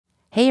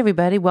Hey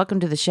everybody, welcome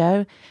to the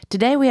show.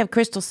 Today we have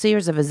Crystal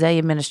Sears of Azalea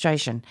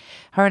Administration.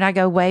 Her and I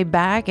go way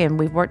back and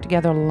we've worked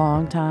together a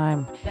long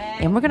time.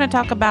 And we're going to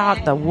talk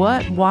about the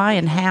what, why,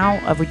 and how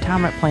of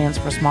retirement plans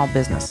for small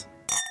business.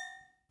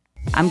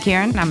 I'm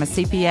Karen. I'm a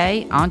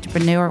CPA,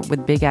 entrepreneur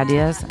with big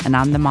ideas, and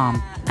I'm the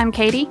mom. I'm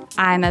Katie.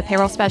 I'm a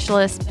payroll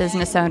specialist,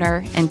 business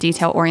owner, and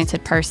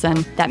detail-oriented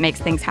person that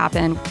makes things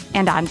happen.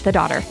 And I'm the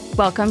daughter.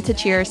 Welcome to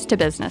Cheers to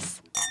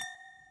Business.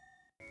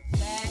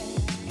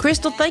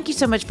 Crystal, thank you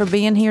so much for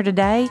being here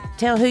today.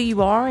 Tell who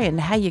you are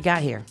and how you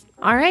got here.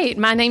 All right.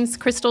 My name's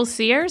Crystal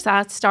Sears.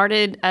 I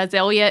started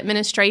Azalea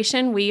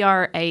Administration. We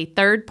are a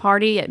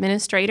third-party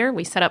administrator.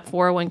 We set up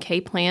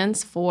 401k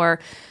plans for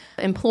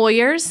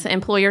employers,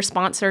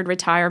 employer-sponsored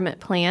retirement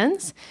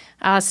plans.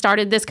 I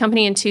started this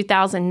company in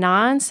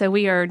 2009, so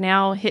we are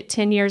now hit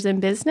 10 years in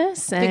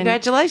business. And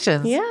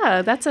congratulations.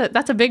 Yeah, that's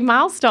a big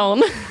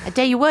milestone. I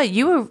tell you what,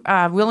 you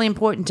were really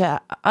important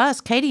to us,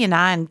 Katie and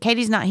I, and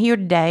Katie's not here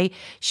today.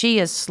 She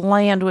is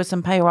slammed with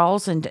some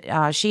payrolls, and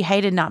she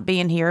hated not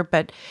being here,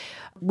 but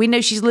we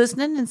know she's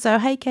listening, and so,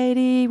 hey,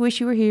 Katie,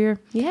 wish you were here.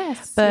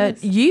 Yes.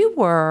 But you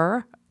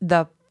were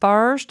the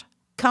first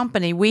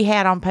company we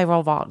had on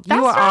Payroll Vault. You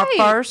were right.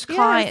 our first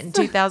client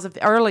in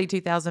early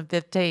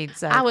 2015.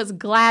 So I was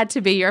glad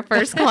to be your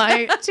first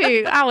client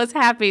too. I was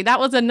happy. That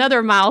was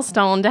another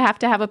milestone to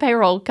have a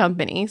payroll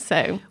company.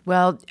 So,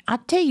 well, I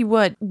tell you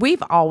what,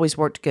 we've always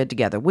worked good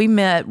together. We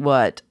met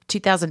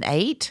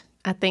 2008.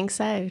 I think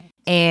so.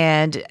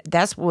 And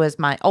that was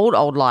my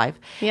old life.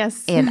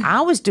 Yes. And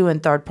I was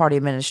doing third-party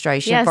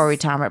administration for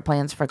retirement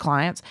plans for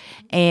clients,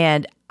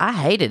 and I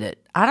hated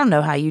it. I don't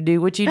know how you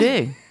do what you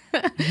do.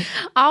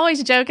 I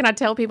always joke and I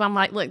tell people, I'm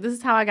like, look, this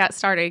is how I got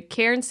started.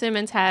 Karen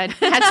Simmons had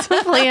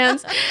some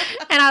plans,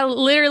 and I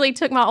literally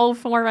took my old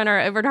Forerunner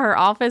over to her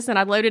office, and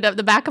I loaded up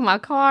the back of my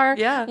car,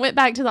 went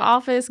back to the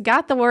office,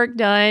 got the work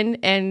done,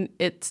 and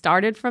it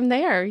started from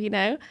there, you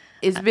know.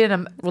 It's been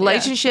a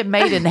relationship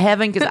made in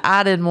heaven because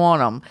I didn't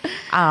want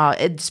them.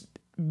 It's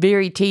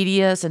very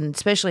tedious, and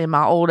especially in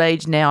my old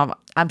age now,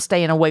 I'm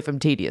staying away from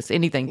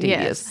anything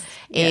tedious.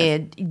 Yes.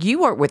 And you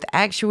work with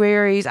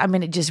actuaries. I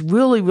mean, it just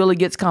really, really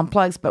gets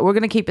complex, but we're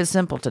going to keep it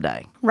simple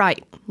today.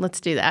 Right. Let's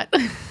do that.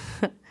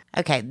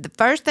 Okay. The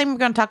first thing we're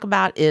going to talk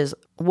about is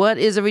what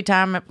is a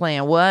retirement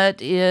plan?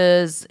 What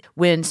is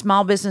when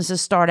small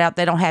businesses start out,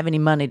 they don't have any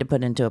money to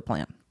put into a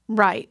plan.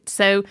 Right.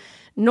 So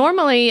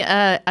normally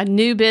a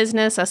new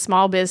business, a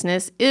small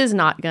business is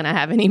not going to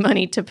have any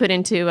money to put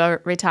into a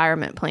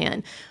retirement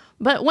plan.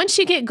 But once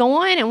you get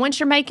going and once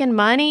you're making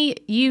money,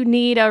 you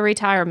need a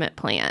retirement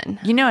plan.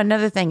 You know,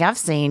 another thing I've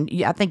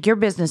seen, I think your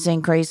business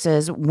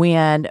increases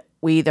when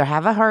we either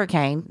have a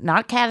hurricane,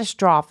 not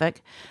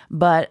catastrophic,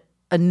 but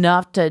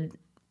enough to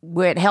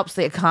where it helps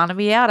the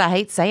economy out. I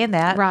hate saying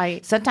that.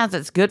 Right. Sometimes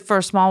it's good for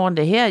a small one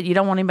to hit. You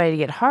don't want anybody to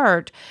get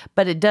hurt,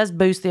 but it does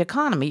boost the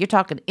economy. You're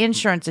talking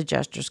insurance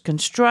adjusters,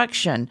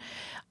 construction.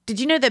 Did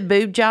you know that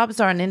boob jobs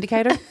are an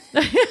indicator?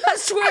 I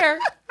swear.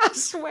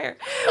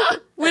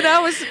 When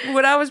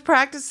I was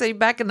practicing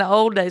back in the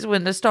old days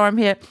when the storm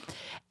hit,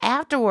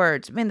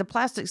 afterwards, I mean, the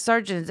plastic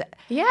surgeons.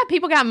 Yeah,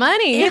 people got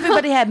money.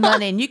 Everybody had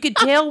money, and you could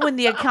tell when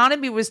the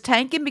economy was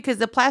tanking because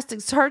the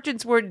plastic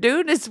surgeons weren't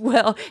doing as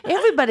well.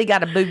 Everybody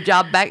got a boob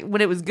job back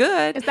when it was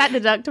good. Is that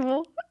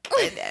deductible?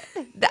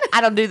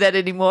 I don't do that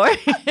anymore.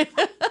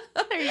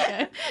 There you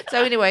go.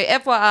 So anyway,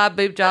 FYI,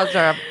 boob jobs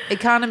are an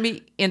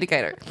economy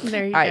indicator.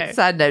 There you All go. right,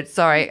 side note.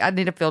 Sorry, I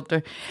need a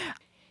filter.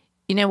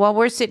 You know, while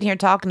we're sitting here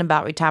talking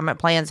about retirement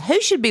plans,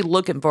 who should be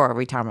looking for a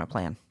retirement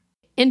plan?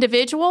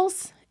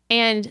 Individuals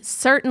and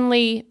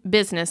certainly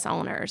business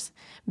owners.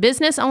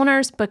 Business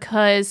owners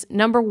because,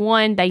 number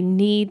one, they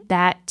need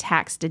that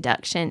tax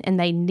deduction and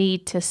they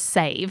need to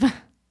save.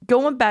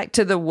 Going back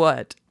to the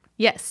what?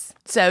 Yes.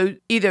 So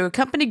either a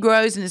company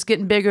grows and it's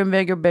getting bigger and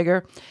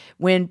bigger.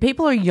 When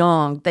people are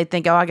young, they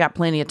think, oh, I got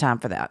plenty of time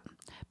for that.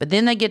 But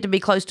then they get to be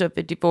close to a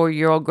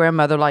 54-year-old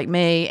grandmother like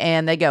me,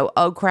 and they go,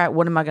 oh, crap,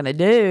 what am I going to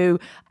do?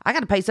 I got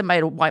to pay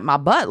somebody to wipe my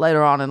butt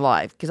later on in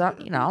life because I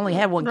only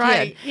had one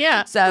Right, kid.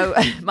 yeah. So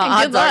my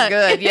odds aren't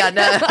good. Yeah,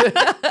 no.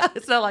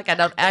 It's not like I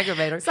don't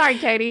aggravate her. Sorry,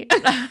 Katie.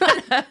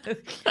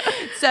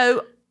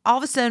 So all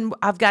of a sudden,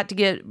 I've got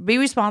to be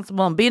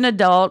responsible and be an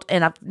adult,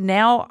 and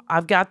now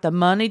I've got the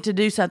money to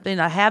do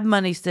something. I have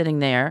money sitting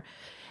there.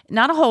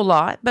 Not a whole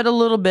lot, but a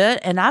little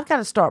bit, and I've got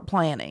to start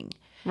planning.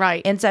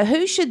 Right. And so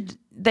who should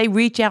they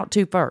reach out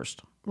to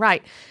first?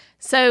 Right.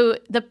 So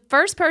the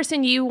first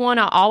person you want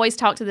to always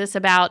talk to this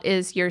about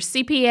is your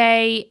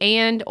CPA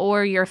and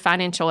or your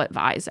financial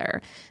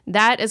advisor.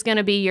 That is going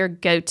to be your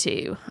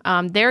go-to.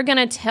 They're going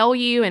to tell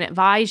you and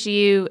advise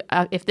you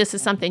if this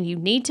is something you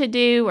need to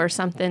do or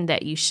something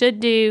that you should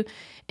do.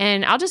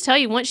 And I'll just tell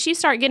you, once you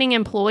start getting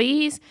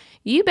employees,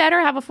 you better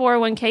have a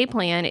 401k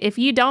plan. If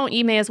you don't,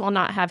 you may as well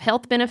not have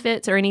health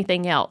benefits or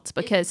anything else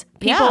because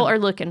people are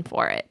looking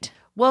for it.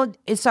 Well,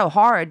 it's so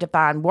hard to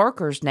find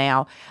workers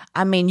now.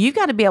 I mean, you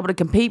got to be able to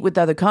compete with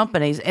other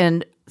companies.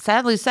 And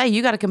sadly say,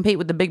 you got to compete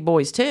with the big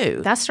boys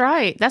too. That's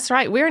right. That's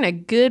right. We're in a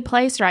good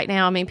place right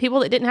now. I mean, people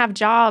that didn't have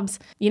jobs,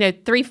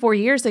 3-4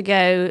 years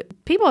ago,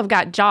 people have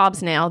got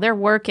jobs now. They're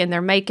working,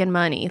 they're making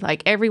money.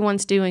 Like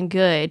everyone's doing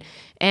good.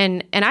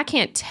 And I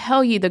can't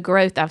tell you the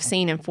growth I've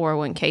seen in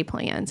 401k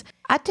plans.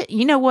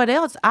 You know what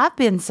else I've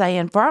been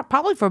saying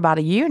probably for about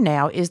a year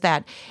now is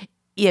that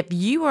if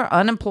you are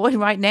unemployed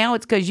right now,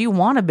 it's because you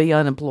want to be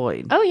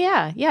unemployed. Oh,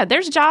 yeah. Yeah.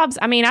 There's jobs.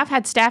 I mean, I've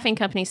had staffing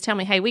companies tell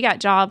me, hey, we got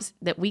jobs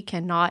that we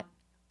cannot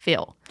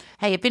fill.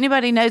 Hey, if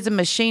anybody knows a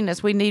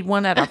machinist, we need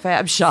one at our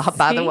fab shop,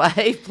 by the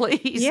way,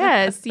 please.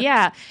 Yes,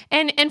 yeah.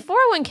 And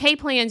 401k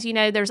plans,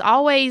 there's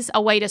always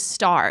a way to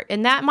start.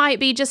 And that might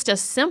be just a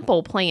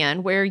simple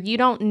plan where you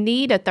don't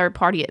need a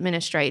third-party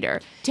administrator.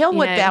 Tell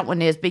what that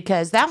one is,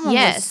 because that one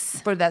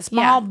was for that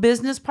small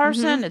business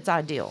person, it's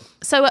ideal.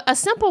 So a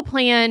simple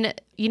plan,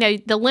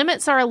 the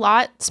limits are a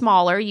lot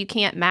smaller. You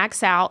can't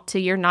max out to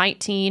your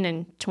 19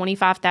 and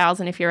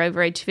 25,000 if you're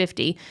over age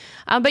 50.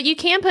 But you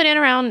can put in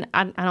around,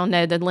 I don't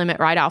know the limit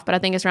right off, but I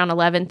think it's around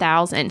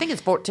 11,000. I think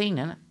it's 14,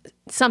 isn't it?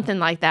 Something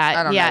like that.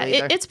 I don't know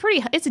either.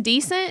 It's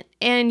decent,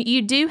 and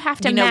you do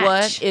have to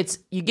match. What?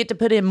 You get to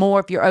put in more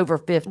if you're over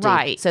 50.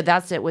 Right. So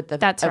that's it with the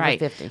over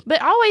 50.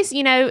 But always,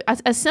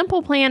 a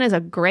simple plan is a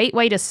great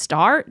way to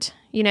start,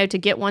 to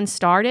get one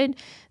started.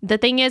 The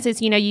thing is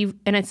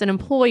and it's an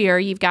employer,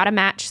 you've got to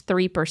match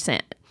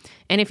 3%.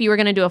 And if you were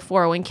going to do a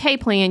 401k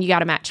plan, you got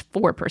to match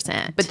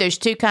 4%. But there's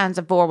two kinds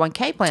of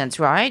 401k plans,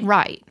 right?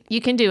 Right.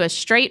 You can do a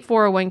straight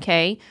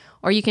 401k,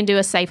 or you can do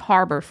a safe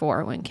harbor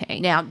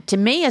 401k. Now, to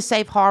me, a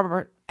safe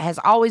harbor has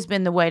always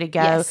been the way to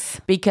go,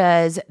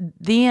 because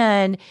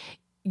then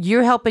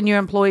you're helping your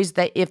employees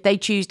if they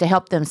choose to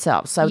help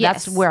themselves. So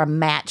that's where a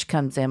match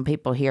comes in,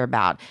 people hear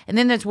about. And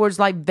then there's words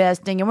like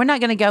vesting, and we're not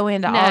going to go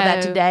into all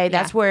that today.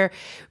 That's where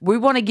we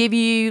want to give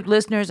you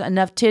listeners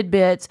enough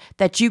tidbits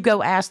that you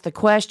go ask the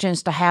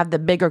questions to have the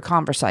bigger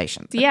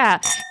conversations. Yeah.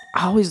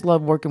 I always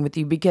love working with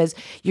you because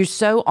you're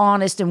so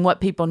honest in what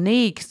people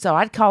need. So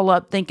I'd call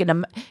up thinking, I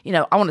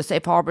want to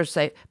safe harbor,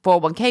 say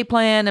 401k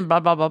plan and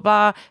blah, blah, blah,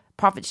 blah.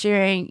 Profit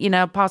sharing,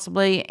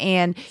 possibly,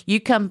 and you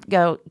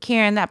go,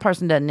 Karen, that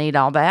person doesn't need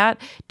all that.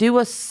 Do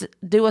a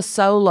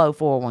solo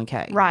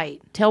 401k.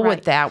 Right. Tell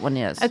what that one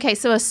is. Okay,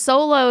 so a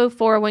solo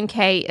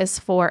 401k is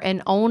for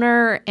an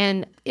owner,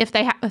 and if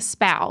they have a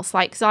spouse,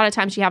 like a lot of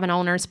times you have an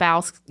owner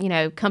spouse,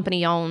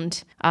 company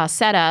owned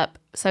setup.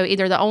 So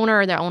either the owner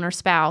or the owner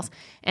spouse,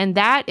 and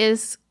that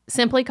is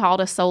simply called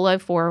a solo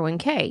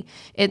 401k.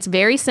 It's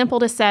very simple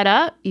to set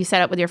up. You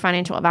set up with your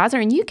financial advisor,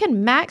 and you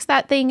can max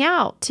that thing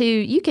out to,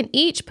 you can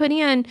each put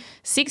in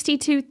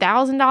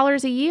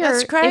 $62,000 a year.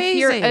 That's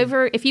crazy.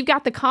 If you've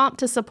got the comp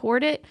to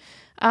support it.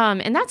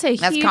 And that's huge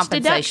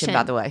compensation, deduction.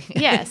 by the way.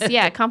 Yes,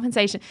 yeah,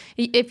 compensation.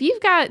 If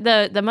you've got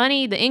the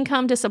money, the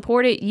income to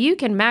support it, you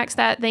can max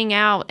that thing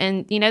out,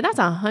 and that's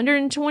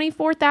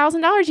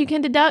 $124,000 you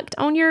can deduct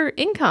on your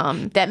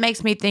income. That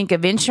makes me think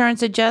of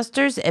insurance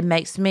adjusters. It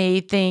makes me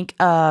think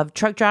of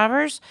truck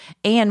drivers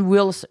and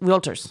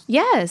realtors.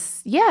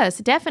 Yes,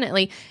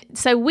 definitely.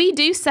 So we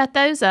do set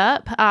those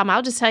up.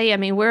 I'll just tell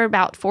you, we're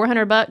about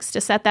 $400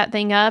 to set that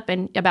thing up,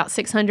 and about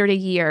 $600 a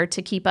year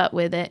to keep up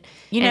with it.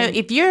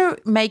 If you're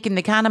making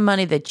the kind of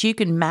money that you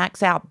can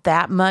max out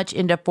that much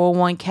into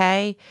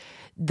 401k,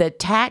 the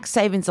tax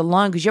savings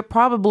alone, because you're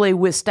probably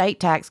with state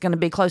tax going to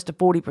be close to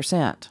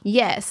 40%.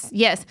 Yes.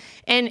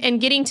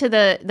 And getting to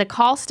the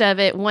cost of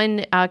it,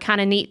 one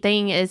kind of neat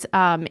thing is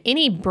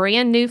any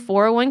brand new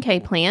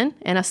 401k plan,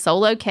 and a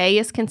solo K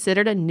is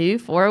considered a new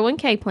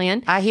 401k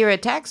plan. I hear a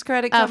tax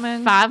credit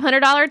coming. A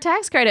 $500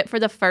 tax credit for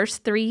the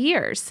first 3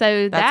 years.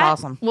 So that's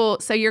awesome. Well,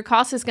 so your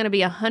cost is going to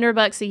be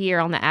 $100 a year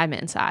on the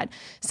admin side.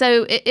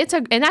 So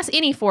and that's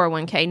any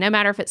 401k, no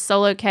matter if it's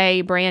solo K,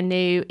 brand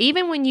new,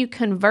 even when you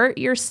convert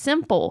your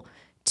simple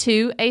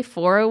to a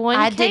 401k plan.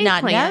 I did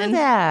not know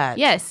that.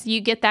 Yes,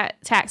 you get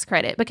that tax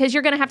credit because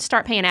you're going to have to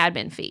start paying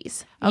admin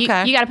fees.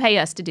 Okay. You got to pay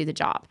us to do the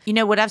job. You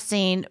know what I've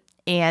seen,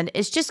 and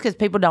it's just because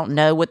people don't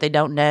know what they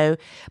don't know,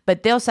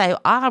 but they'll say,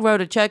 I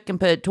wrote a check and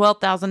put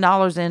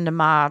 $12,000 into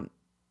my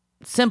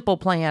simple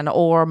plan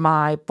or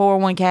my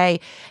 401k,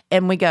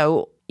 and we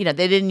go, they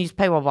didn't use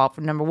payroll vault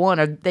for number one,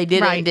 or they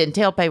didn't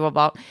tell payroll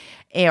vault,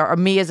 or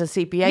me as a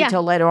CPA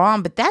till later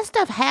on. But that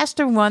stuff has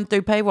to run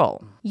through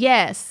payroll.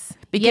 Yes.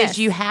 Because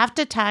you have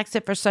to tax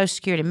it for Social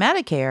Security and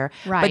Medicare,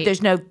 but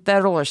there's no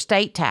federal or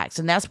state tax.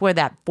 And that's where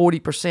that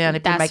 40%,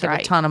 if you're making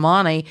a ton of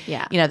money,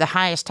 the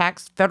highest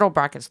tax federal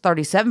bracket's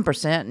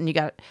 37%, and you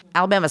got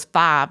Alabama's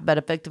 5%, but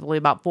effectively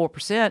about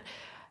 4%.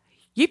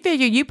 You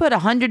figure you put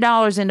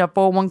 $100 into a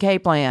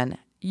 401k plan,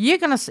 you're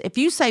going to, if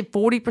you save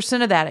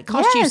 40% of that, it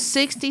costs you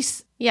 60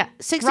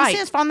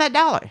 cents on that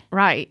dollar.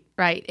 Right.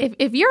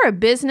 If you're a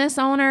business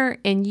owner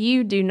and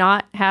you do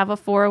not have a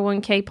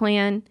 401k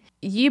plan,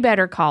 you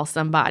better call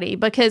somebody,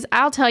 because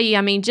I'll tell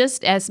you,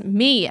 just as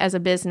me as a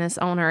business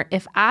owner,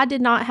 if I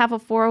did not have a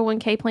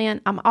 401k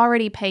plan, I'm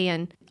already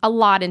paying a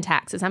lot in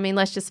taxes.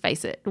 Let's just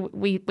face it.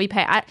 We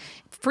pay.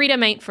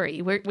 Freedom ain't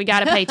free. We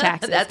got to pay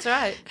taxes. That's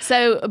right.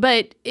 So,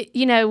 but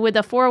with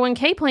a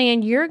 401k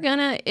plan, you're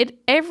gonna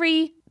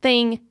every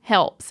thing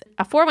helps.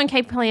 A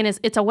 401k plan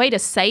it's a way to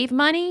save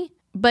money,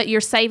 but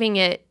you're saving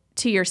it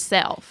to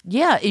yourself.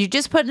 Yeah, you're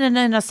just putting it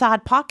in a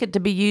side pocket to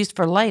be used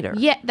for later.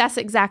 Yeah, that's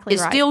exactly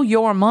It's right. still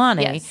your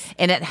money, Yes.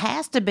 and it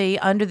has to be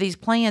under these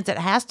plans. It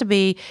has to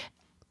be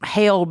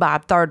held by a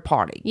third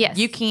party. Yes.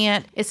 You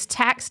can't. It's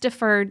tax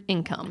deferred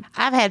income.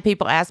 I've had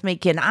people ask me,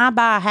 can I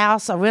buy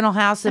a rental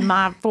house in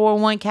my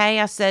 401k?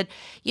 I said,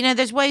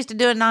 there's ways to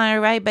do it in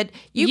IRA, but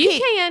you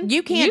can't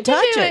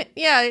touch do it.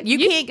 Yeah. You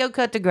can't go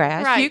cut the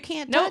grass. Right. You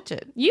can't Nope. touch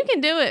it. You can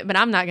do it, but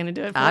I'm not going to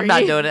do it for I'm you. not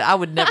doing it. I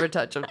would never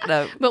touch them.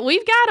 No. But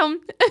we've got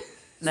them.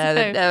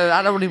 No,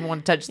 I don't even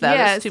want to touch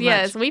that. It's too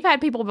much. We've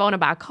had people want to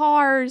buy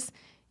cars.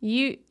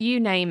 You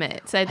name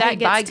it. So that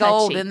gets buy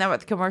gold. touchy. Isn't that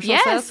what the commercial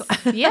Yes.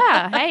 says?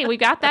 Yeah. Hey, we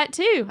got that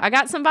too. I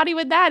got somebody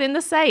with that in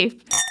the safe.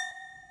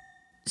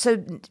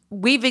 So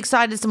we've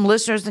excited some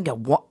listeners and go,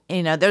 what?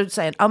 They're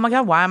saying, oh my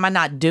God, why am I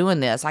not doing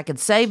this? I could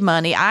save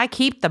money. I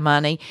keep the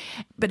money.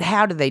 But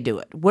how do they do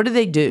it? What do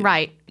they do?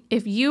 Right.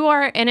 If you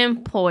are an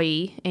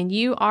employee and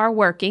you are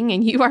working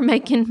and you are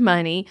making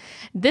money,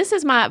 this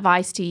is my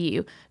advice to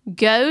you.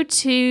 Go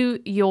to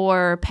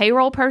your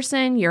payroll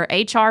person, your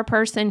HR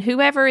person,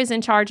 whoever is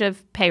in charge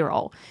of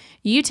payroll.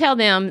 You tell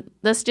them,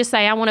 let's just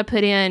say I want to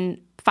put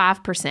in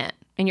 5%,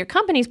 and your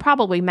company's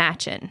probably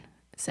matching.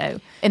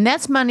 And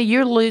that's money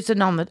you're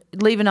leaving on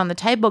the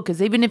table,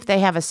 because even if they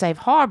have a safe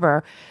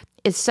harbor,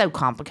 it's so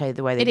complicated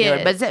the way they do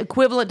it. But it's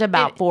equivalent to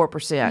about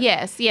 4%.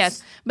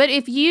 Yes. But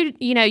if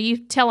you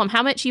tell them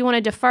how much you want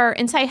to defer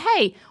and say,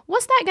 hey,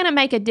 what's that going to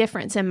make a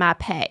difference in my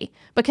pay?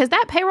 Because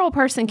that payroll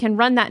person can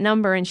run that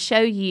number and show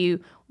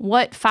you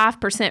what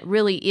 5%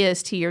 really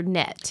is to your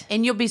net.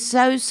 And you'll be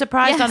so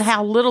surprised on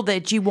how little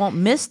that you won't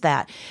miss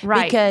that.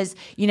 Right. Because,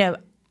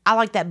 I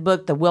like that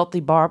book, The Wealthy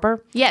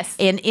Barber. Yes.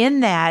 And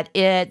in that,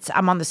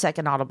 I'm on the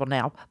second Audible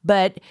now,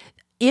 but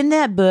in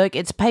that book,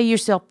 it's pay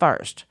yourself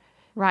first.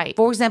 Right.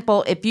 For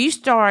example, if you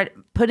start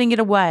putting it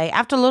away,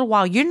 after a little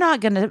while, you're not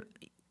going to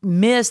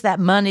miss that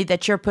money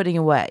that you're putting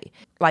away.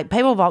 Like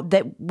payroll vault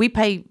that we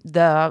pay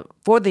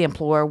for the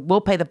employer,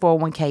 we'll pay the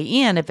 401k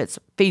in if it's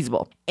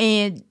feasible.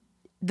 And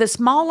the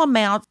small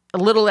amount, a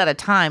little at a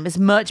time, is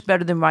much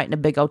better than writing a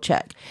big old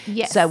check.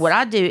 Yes. So what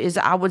I do is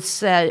I would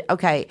say,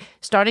 okay,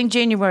 starting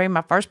January,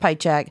 my first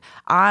paycheck,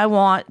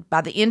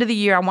 by the end of the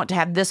year, I want to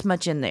have this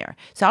much in there.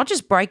 So I'll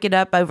just break it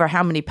up over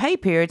how many pay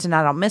periods, and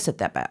I don't miss it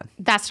that bad.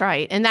 That's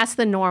right. And that's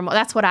the normal.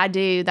 That's what I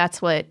do. That's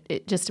what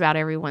just about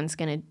everyone's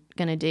going to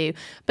do.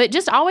 But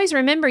just always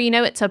remember,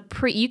 it's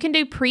you can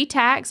do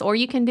pre-tax or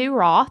you can do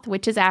Roth,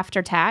 which is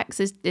after tax.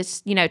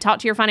 It's talk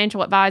to your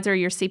financial advisor,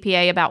 your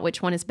CPA about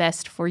which one is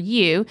best for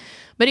you.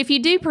 But if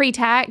you do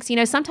pre-tax,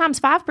 sometimes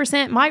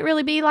 5% might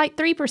really be like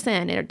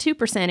 3% or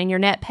 2% in your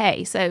net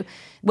pay. So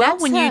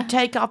when you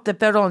take off the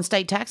federal and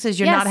state taxes,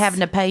 you're not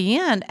having to pay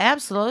in.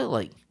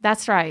 Absolutely.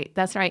 That's right.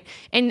 That's right.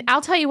 And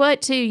I'll tell you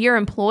what, too, your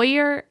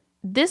employer,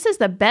 this is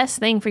the best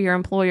thing for your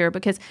employer,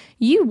 because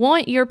you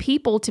want your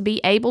people to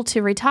be able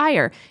to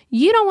retire.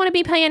 You don't want to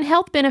be paying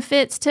health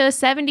benefits to a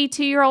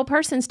 72-year-old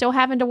person still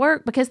having to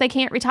work because they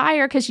can't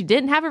retire because you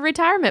didn't have a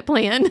retirement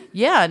plan.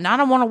 Yeah, and I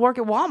don't want to work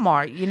at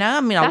Walmart.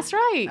 That's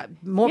right.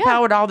 More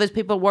power to all those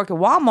people that work at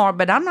Walmart,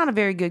 but I'm not a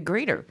very good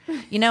greeter.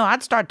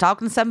 I'd start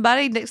talking to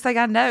somebody. Next thing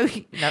I know,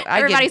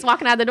 everybody's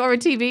walking out the door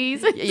with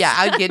TVs. Yeah,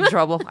 I'd get in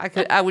trouble.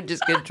 I would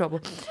just get in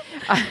trouble.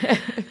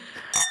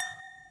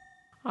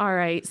 All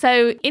right.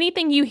 So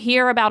anything you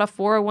hear about a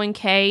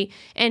 401k,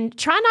 and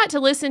try not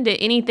to listen to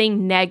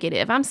anything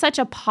negative. I'm such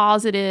a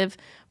positive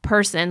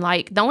person.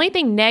 Like, the only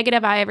thing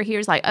negative I ever hear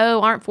is like,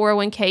 oh, aren't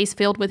 401ks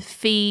filled with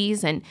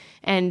fees and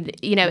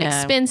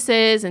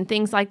expenses and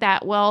things like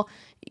that? Well,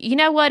 you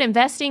know what?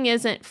 Investing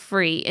isn't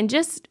free. And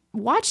just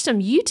watch some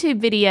YouTube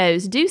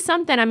videos. Do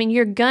something. I mean,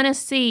 you're going to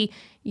see,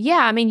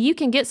 you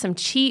can get some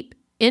cheap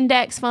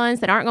index funds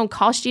that aren't going to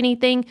cost you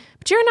anything,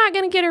 but you're not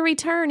going to get a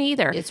return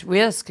either. It's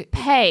risk.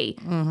 Pay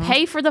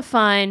for the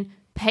fund,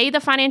 pay the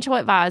financial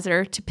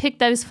advisor to pick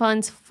those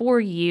funds for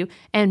you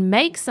and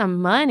make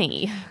some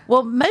money.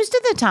 Well, most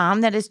of the time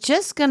that it's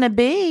just going to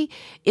be,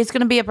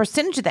 a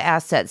percentage of the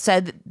assets.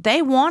 So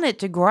they want it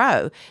to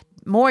grow.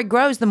 The more it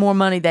grows, the more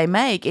money they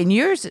make. And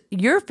your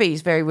fee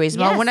is very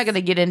reasonable. Yes. We're not going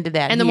to get into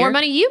that And the more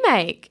money you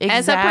make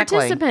as a Exactly.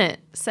 participant.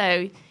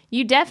 So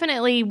you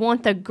definitely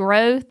want the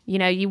growth.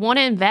 You want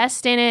to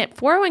invest in it.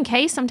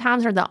 401ks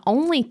sometimes are the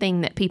only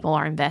thing that people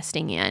are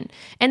investing in.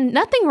 And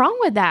nothing wrong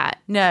with that.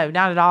 No,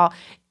 not at all.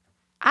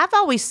 I've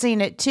always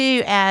seen it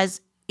too as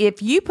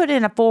if you put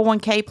in a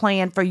 401k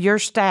plan for your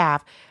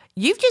staff,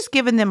 you've just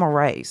given them a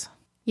raise.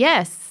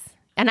 Yes.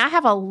 And I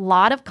have a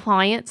lot of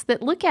clients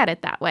that look at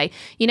it that way.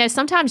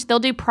 Sometimes they'll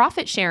do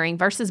profit sharing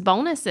versus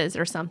bonuses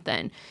or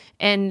something.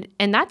 And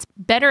that's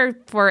better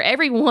for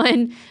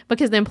everyone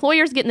because the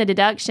employer's getting the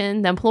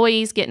deduction, the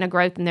employee's getting a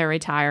growth in their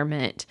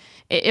retirement.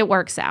 It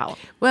works out.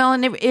 Well,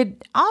 and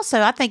it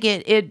also, I think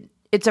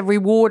it's a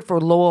reward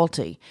for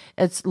loyalty.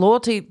 It's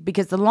loyalty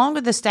because the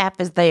longer the staff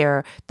is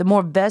there, the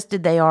more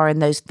vested they are in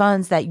those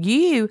funds that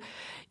you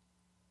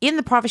in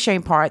the profit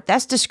sharing part,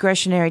 that's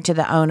discretionary to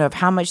the owner of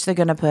how much they're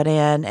going to put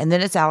in, and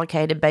then it's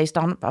allocated based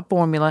on a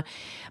formula.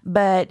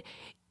 But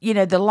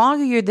the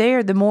longer you're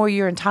there, the more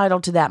you're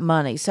entitled to that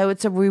money. So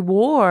it's a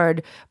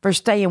reward for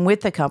staying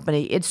with the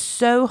company. It's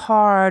so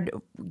hard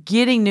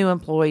getting new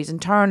employees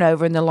and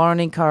turnover and the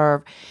learning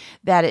curve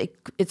that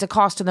it's a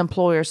cost to the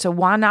employer. So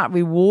why not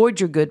reward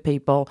your good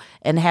people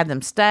and have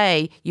them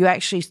stay?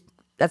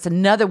 That's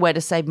another way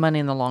to save money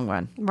in the long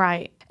run.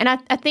 Right. And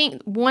I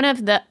think one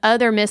of the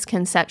other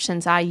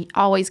misconceptions I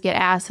always get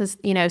asked is,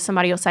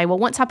 somebody will say, well,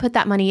 once I put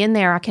that money in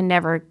there, I can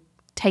never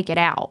take it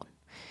out.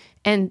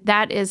 And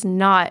that is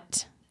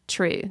not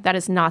true. That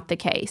is not the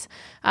case.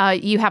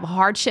 You have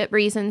hardship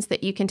reasons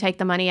that you can take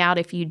the money out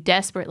if you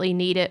desperately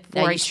need it for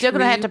you're still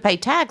going to have to pay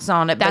tax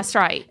on it. That's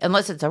right.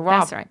 Unless it's a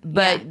rob. That's right.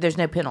 But there's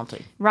no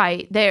penalty.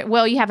 Right.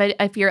 Well, you have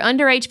if you're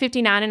under age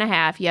 59 and a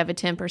half, you have a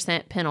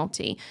 10%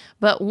 penalty.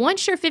 But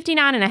once you're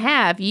 59 and a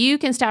half, you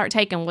can start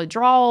taking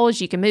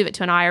withdrawals. You can move it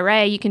to an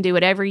IRA. You can do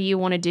whatever you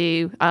want to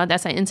do.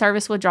 That's an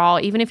in-service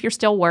withdrawal, even if you're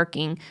still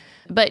working.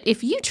 But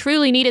if you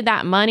truly needed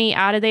that money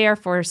out of there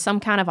for some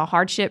kind of a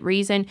hardship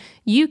reason,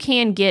 you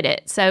can get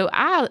it. So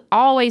I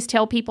always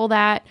tell people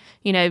that,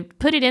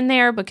 put it in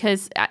there,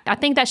 because I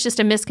think that's just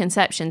a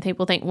misconception.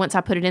 People think once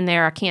I put it in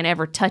there, I can't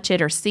ever touch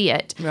it or see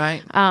it.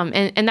 Right.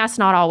 And that's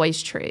not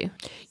always true.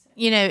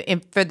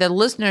 And for the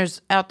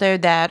listeners out there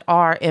that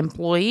are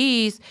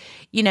employees,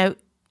 a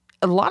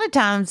lot of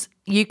times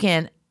you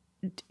can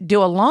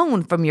do a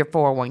loan from your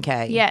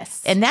 401k.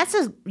 Yes. And that's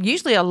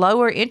usually a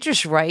lower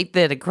interest rate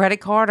than a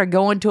credit card or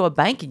going to a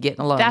bank and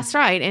getting a loan. That's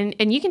right.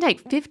 And you can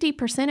take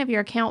 50% of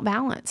your account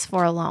balance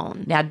for a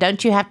loan. Now,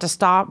 don't you have to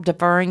stop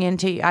deferring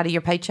out of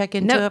your paycheck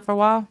into it for a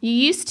while? You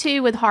used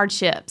to with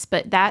hardships,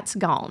 but that's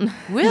gone.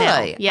 Really?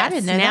 Now. Yes. I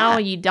didn't know now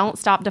that. You don't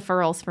stop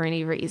deferrals for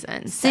any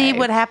reason. See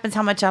what happens,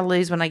 how much I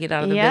lose when I get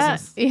out of the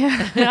business.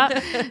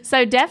 Yeah.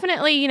 So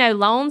definitely,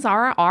 loans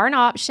are an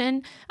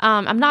option.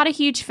 I'm not a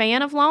huge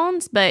fan of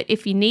loans, but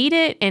if you need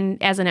it,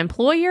 and as an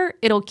employer,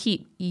 it'll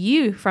keep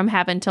you from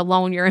having to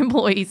loan your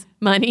employees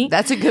money.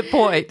 That's a good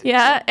point.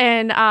 Yeah,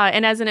 and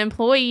as an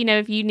employee,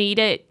 if you need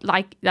it,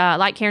 like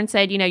Karen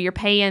said, you're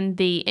paying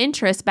the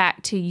interest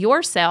back to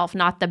yourself,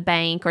 not the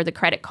bank or the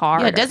credit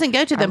card. Yeah, it doesn't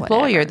go to the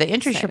employer. Whatever. The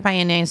interest you're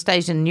paying in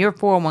stays in your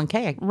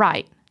 401k.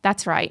 Right.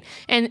 That's right.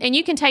 And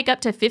you can take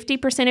up to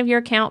 50% of your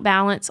account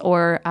balance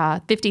or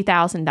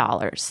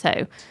 $50,000.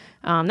 So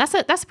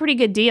that's a pretty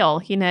good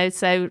deal,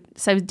 So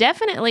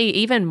definitely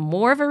even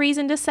more of a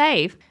reason to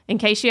save in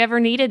case you ever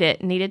needed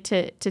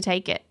to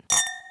take it.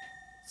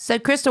 So,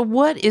 Crystal,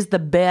 what is the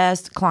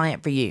best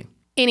client for you?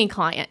 Any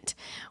client.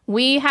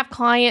 We have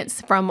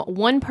clients from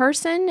one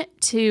person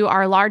to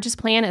our largest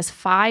plan is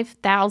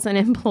 5,000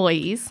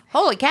 employees.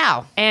 Holy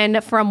cow!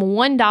 And from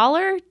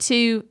 $1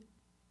 to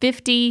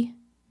 $50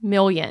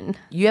 million.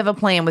 You have a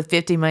plan with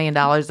 $50 million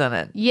in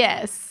it.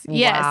 Yes. Wow.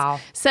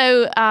 Yes.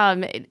 So,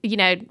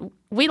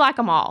 we like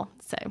them all.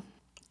 So,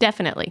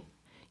 definitely.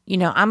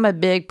 I'm a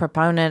big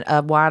proponent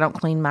of why I don't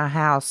clean my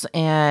house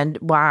and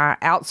why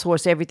I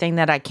outsource everything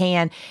that I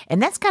can.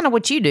 And that's kind of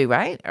what you do,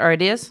 right? Or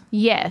it is?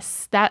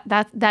 Yes,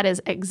 that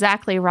is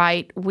exactly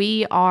right.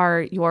 We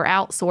are your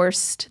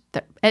outsourced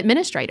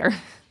administrator.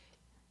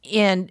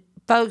 And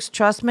folks,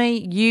 trust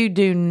me, you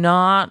do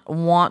not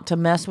want to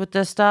mess with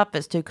this stuff.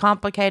 It's too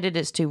complicated.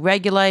 It's too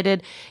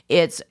regulated.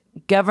 It's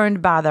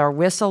governed by the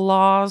ERISA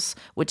laws,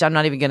 which I'm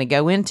not even going to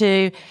go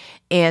into.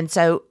 And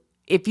so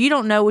if you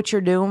don't know what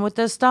you're doing with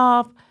this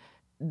stuff,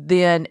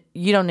 then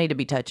you don't need to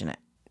be touching it.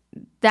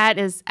 That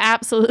is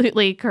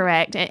absolutely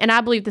correct. And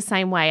I believe the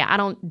same way. I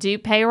don't do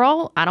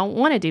payroll. I don't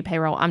want to do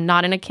payroll. I'm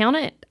not an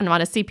accountant. I'm not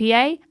a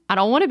CPA. I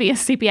don't want to be a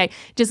CPA.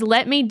 Just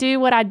let me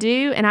do what I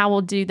do, and I will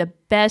do the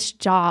best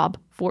job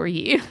for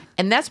you.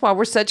 And that's why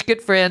we're such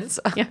good friends.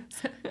 Yes.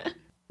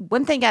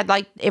 One thing I'd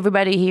like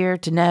everybody here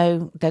to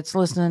know that's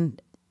listening,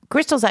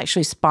 Crystal's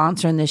actually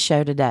sponsoring this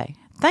show today.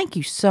 Thank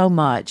you so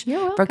much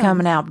for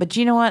coming out. But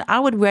you know what? I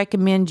would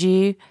recommend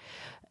you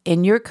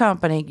in your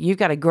company. You've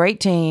got a great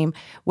team,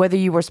 whether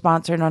you were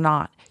sponsored or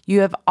not.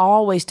 You have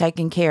always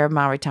taken care of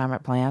my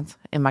retirement plans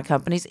in my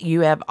companies.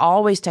 You have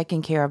always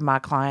taken care of my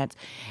clients.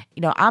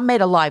 I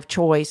made a life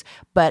choice,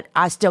 but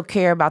I still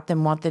care about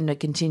them, want them to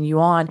continue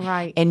on.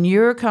 Right. And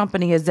your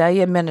company,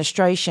 Azalea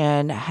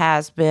Administration,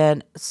 has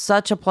been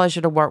such a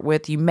pleasure to work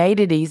with. You made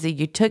it easy.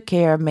 You took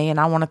care of me, and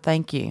I want to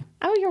thank you.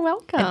 Oh, you're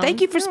welcome. And thank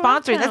you for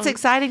sponsoring. That's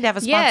exciting to have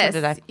a sponsor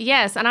today.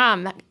 Yes, and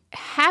I'm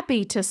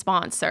happy to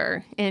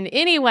sponsor in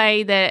any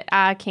way that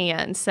I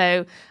can.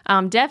 So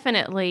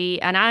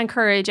definitely, and I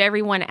encourage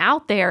everyone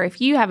out there,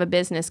 if you have a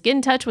business, get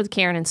in touch with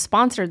Karen and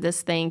sponsor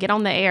this thing. Get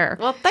on the air.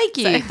 Well, thank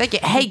you. Thank you.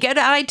 Hey, go to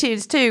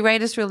iTunes too.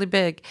 Rate us really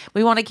big.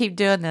 We want to keep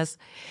doing this.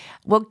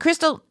 Well,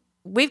 Crystal,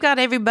 we've got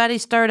everybody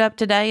stirred up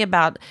today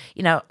about,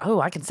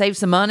 I can save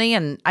some money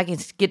and I can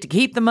get to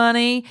keep the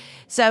money.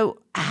 So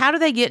how do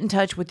they get in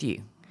touch with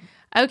you?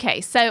 Okay,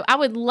 so I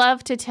would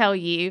love to tell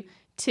you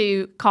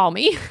to call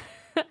me.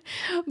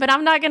 But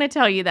I'm not going to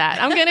tell you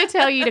that. I'm going to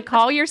tell you to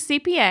call your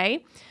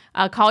CPA.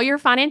 Call your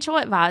financial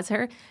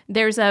advisor.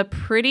 There's a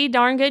pretty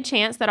darn good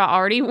chance that I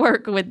already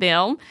work with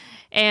them.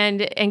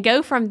 And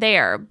go from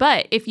there.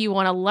 But if you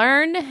want to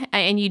learn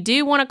and you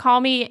do want to call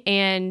me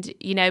and,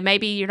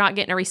 maybe you're not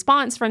getting a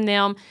response from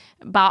them,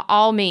 by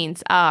all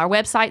means, our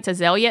website's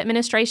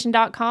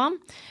azaleaadministration.com.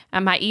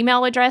 My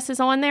email address is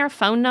on there,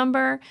 phone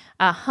number.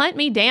 Hunt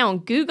me down,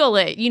 Google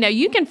it.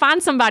 You can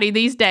find somebody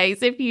these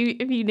days if you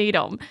need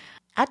them.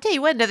 I'll tell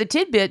you what, another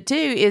tidbit, too,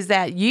 is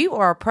that you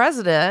are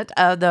president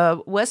of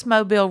the West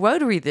Mobile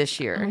Rotary this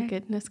year. Oh,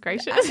 goodness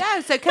gracious. I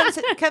know. So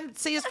come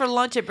see us for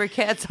lunch at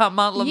Briquette's on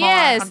Mont Lamar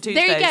yes, on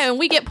Tuesdays. There you go. And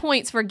we get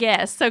points for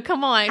guests. So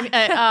come on,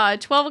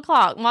 at 12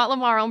 o'clock, Mont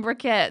Lamar on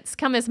Briquette's.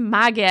 Come as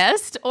my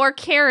guest or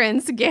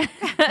Karen's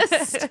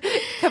guest.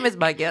 Come as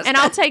my guest. And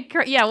we'll take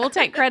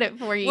credit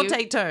for you. We'll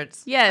take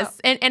turns. Yes.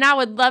 And I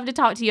would love to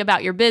talk to you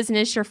about your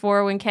business, your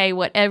 401k,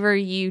 whatever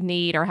you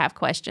need or have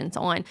questions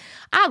on.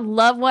 I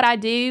love what I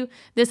do.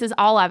 This is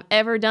all I've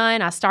ever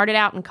done. I started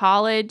out in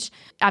college.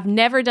 I've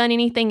never done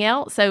anything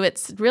else. So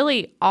it's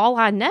really all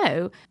I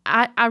know.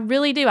 I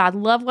really do. I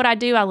love what I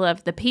do. I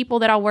love the people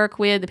that I work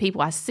with, the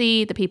people I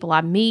see, the people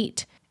I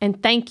meet.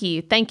 And thank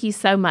you. Thank you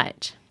so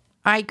much.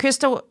 All right,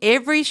 Crystal,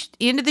 every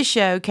end of the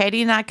show,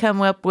 Katie and I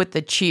come up with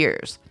the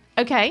cheers.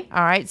 Okay.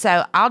 All right.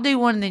 So I'll do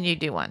one and then you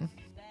do one.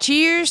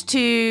 Cheers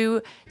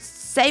to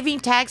saving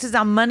taxes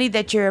on money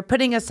that you're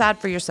putting aside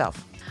for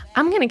yourself.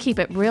 I'm going to keep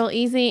it real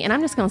easy, and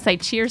I'm just going to say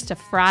cheers to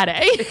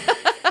Friday.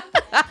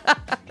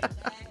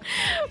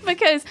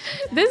 Because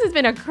this has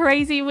been a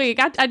crazy week.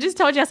 I just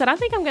told you, I said, I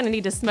think I'm going to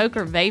need to smoke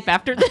or vape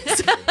after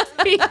this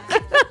week.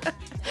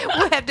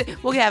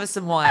 We'll have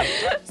some wine.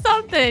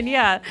 Something,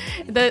 yeah.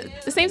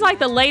 It seems like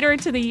the later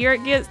into the year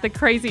it gets, the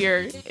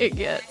crazier it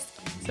gets.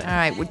 So. All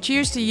right. Well,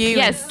 cheers to you.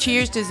 Yes. And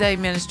cheers to the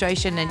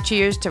administration, and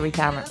cheers to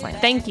retirement plan.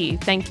 Thank you.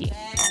 Thank you.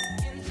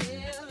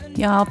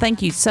 Y'all,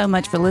 thank you so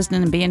much for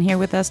listening and being here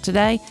with us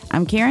today.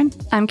 I'm Karen.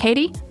 I'm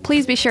Katie.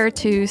 Please be sure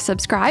to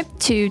subscribe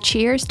to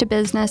Cheers to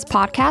Business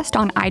podcast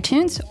on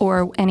iTunes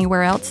or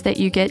anywhere else that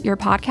you get your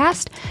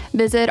podcast.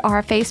 Visit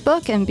our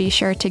Facebook and be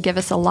sure to give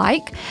us a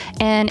like.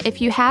 And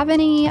if you have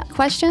any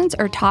questions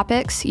or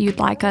topics you'd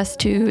like us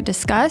to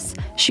discuss,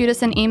 shoot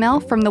us an email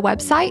from the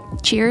website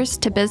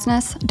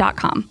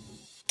cheerstobusiness.com.